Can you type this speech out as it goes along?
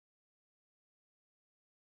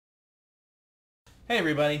Hey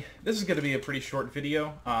everybody, this is going to be a pretty short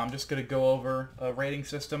video. I'm just going to go over a rating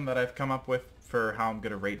system that I've come up with for how I'm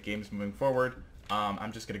going to rate games moving forward.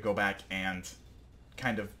 I'm just going to go back and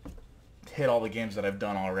kind of hit all the games that I've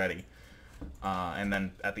done already. And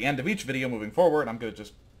then at the end of each video moving forward, I'm going to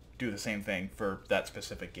just do the same thing for that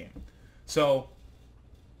specific game. So,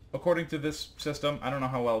 according to this system, I don't know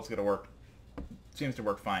how well it's going to work. It seems to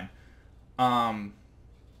work fine.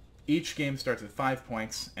 Each game starts with 5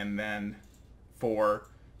 points, and then for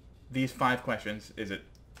these 5 questions, did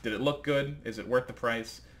it look good? Is it worth the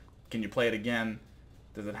price? Can you play it again?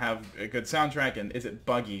 Does it have a good soundtrack? And is it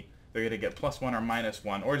buggy? They're going to get +1 or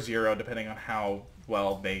 -1 or 0, depending on how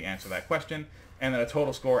well they answer that question. And then a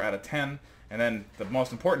total score out of 10. And then the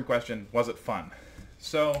most important question, was it fun?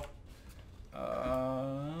 So,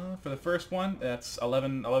 for the first one, that's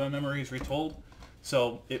 11 Memories Retold.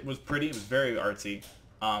 So it was pretty. It was very artsy.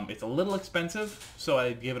 It's a little expensive, so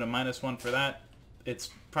I give it a -1 for that.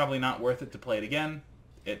 It's probably not worth it to play it again.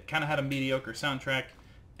 It kind of had a mediocre soundtrack,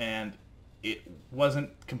 and it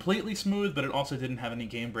wasn't completely smooth, but it also didn't have any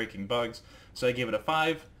game-breaking bugs. So I gave it a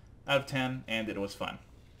 5 out of 10, and it was fun.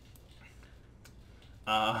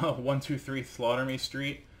 123 Slaughter Me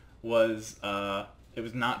Street was it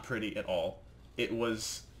was not pretty at all.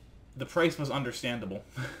 The price was understandable.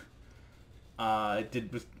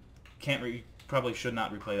 Probably should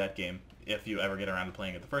not replay that game if you ever get around to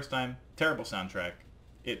playing it the first time. Terrible soundtrack.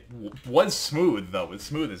 It was smooth, though. It was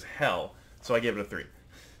smooth as hell, so I gave it a 3.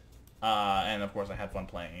 And, of course, I had fun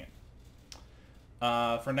playing it.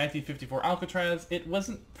 For 1954 Alcatraz, it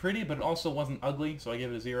wasn't pretty, but it also wasn't ugly, so I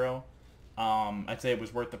gave it a 0. I'd say it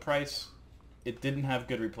was worth the price. It didn't have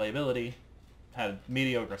good replayability, had a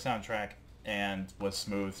mediocre soundtrack, and was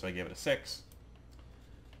smooth, so I gave it a 6.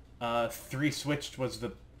 3 Switched was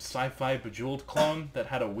the sci-fi Bejeweled clone that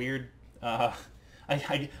had a weird...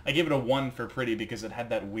 I gave it a 1 for pretty because it had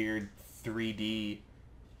that weird 3D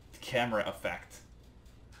camera effect.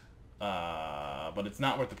 But it's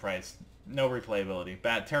not worth the price. No replayability.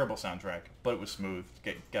 Terrible soundtrack, but it was smooth.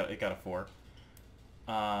 It got a 4.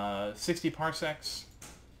 60 Parsecs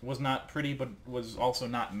was not pretty, but was also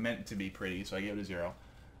not meant to be pretty, so I gave it a 0.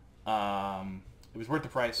 It was worth the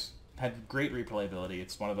price. Had great replayability.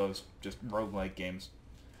 It's one of those just roguelike games.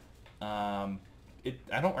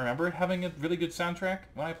 I don't remember it having a really good soundtrack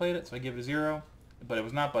when I played it, so I give it a 0. But it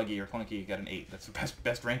was not buggy or clunky. It got an 8. That's the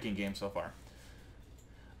best ranking game so far.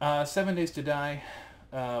 7 Days to Die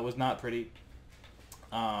was not pretty.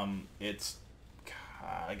 I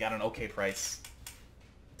got an okay price.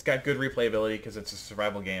 It's got good replayability because it's a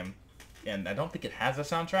survival game, and I don't think it has a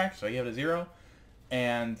soundtrack, so I give it a 0.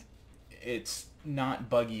 And it's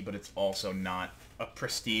not buggy, but it's also not a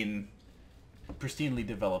pristinely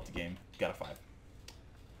developed game. Got a 5.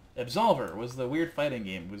 Absolver was the weird fighting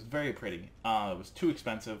game. It was very pretty. It was too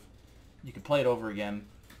expensive. You could play it over again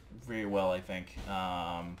very well, I think.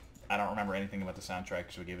 I don't remember anything about the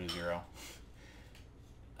soundtrack, so I gave it a 0.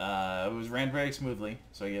 It ran very smoothly,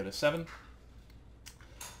 so I gave it a 7.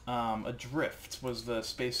 Adrift was the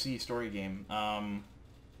Space Sea story game.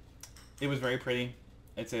 It was very pretty.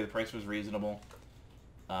 I'd say the price was reasonable.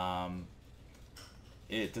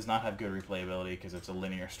 It does not have good replayability because it's a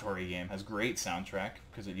linear story game. It has great soundtrack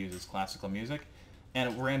because it uses classical music,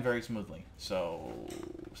 and it ran very smoothly. So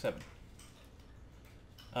 7.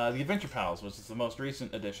 The Adventure Pals was the most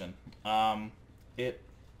recent addition. It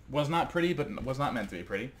was not pretty, but was not meant to be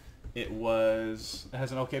pretty. It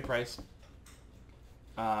has an okay price.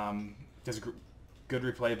 Has good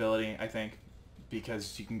replayability, I think,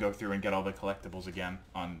 because you can go through and get all the collectibles again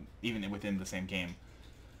even within the same game.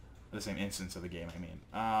 The same instance of the game, I mean.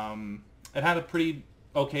 It had a pretty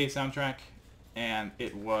okay soundtrack, and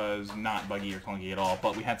it was not buggy or clunky at all,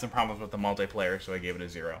 but we had some problems with the multiplayer, so I gave it a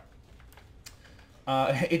 0.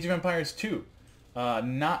 Age of Empires 2.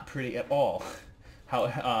 Not pretty at all.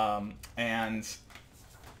 And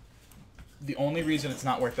the only reason it's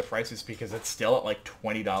not worth the price is because it's still at like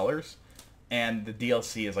 $20, and the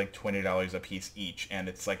DLC is like $20 a piece each, and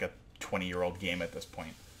it's like a 20-year-old game at this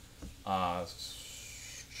point.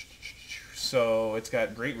 So it's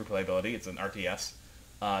got great replayability. It's an RTS.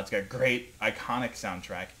 It's got great, iconic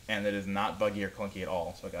soundtrack, and it is not buggy or clunky at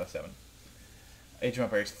all, so I got a 7. Age of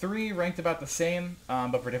Empires 3 ranked about the same,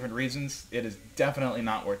 but for different reasons. It is definitely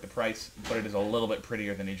not worth the price, but it is a little bit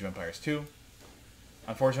prettier than Age of Empires 2.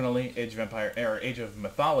 Unfortunately, Age of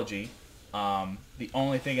Mythology, the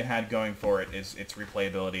only thing it had going for it is its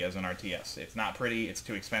replayability as an RTS. It's not pretty, it's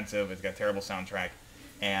too expensive, it's got terrible soundtrack,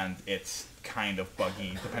 and it's kind of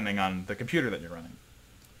buggy depending on the computer that you're running.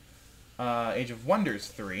 Age of Wonders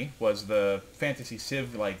 3 was the fantasy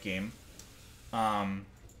Civ-like game.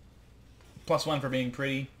 +1 for being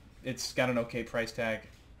pretty. It's got an okay price tag.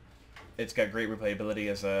 It's got great replayability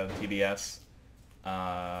as a TBS.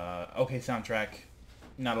 Okay soundtrack.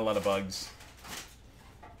 Not a lot of bugs.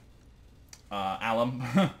 Alum,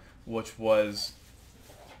 which was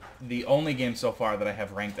the only game so far that I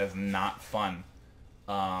have ranked as not fun.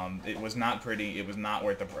 It was not pretty. It was not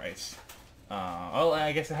worth the price. Well,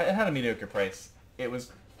 I guess it had a mediocre price. It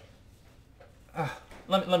was...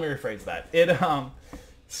 let me rephrase that.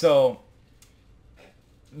 So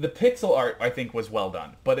the pixel art, I think, was well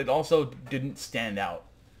done, but it also didn't stand out.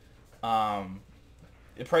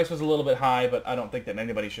 The price was a little bit high, but I don't think that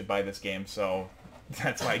anybody should buy this game, so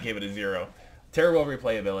that's why I gave it a 0. Terrible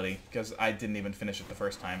replayability, because I didn't even finish it the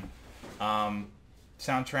first time.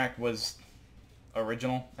 Soundtrack was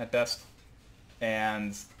original at best,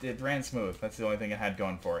 and it ran smooth. That's the only thing it had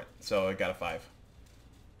going for it, so it got a 5.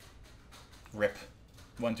 RIP.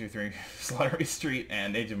 1, 2, 3, Slaughtery Street,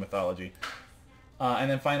 and Age of Mythology.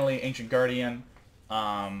 And then finally, Ancient Guardian.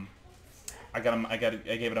 I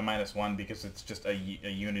gave it a -1 because it's just a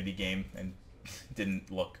Unity game and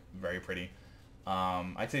didn't look very pretty.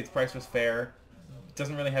 I'd say its price was fair. It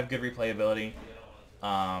doesn't really have good replayability.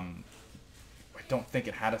 I don't think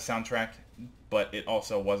it had a soundtrack, but it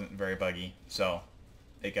also wasn't very buggy, so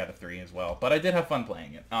it got a 3 as well. But I did have fun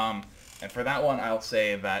playing it. And for that one, I'll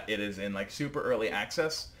say that it is in like super early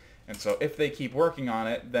access, and so if they keep working on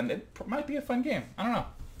it, then it might be a fun game. I don't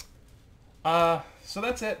know. So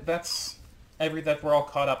that's it. That's that we're all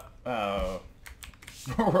caught up.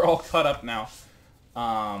 We're all caught up now.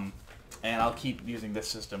 And I'll keep using this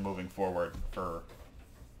system moving forward for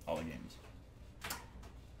all the games.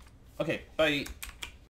 Okay, bye.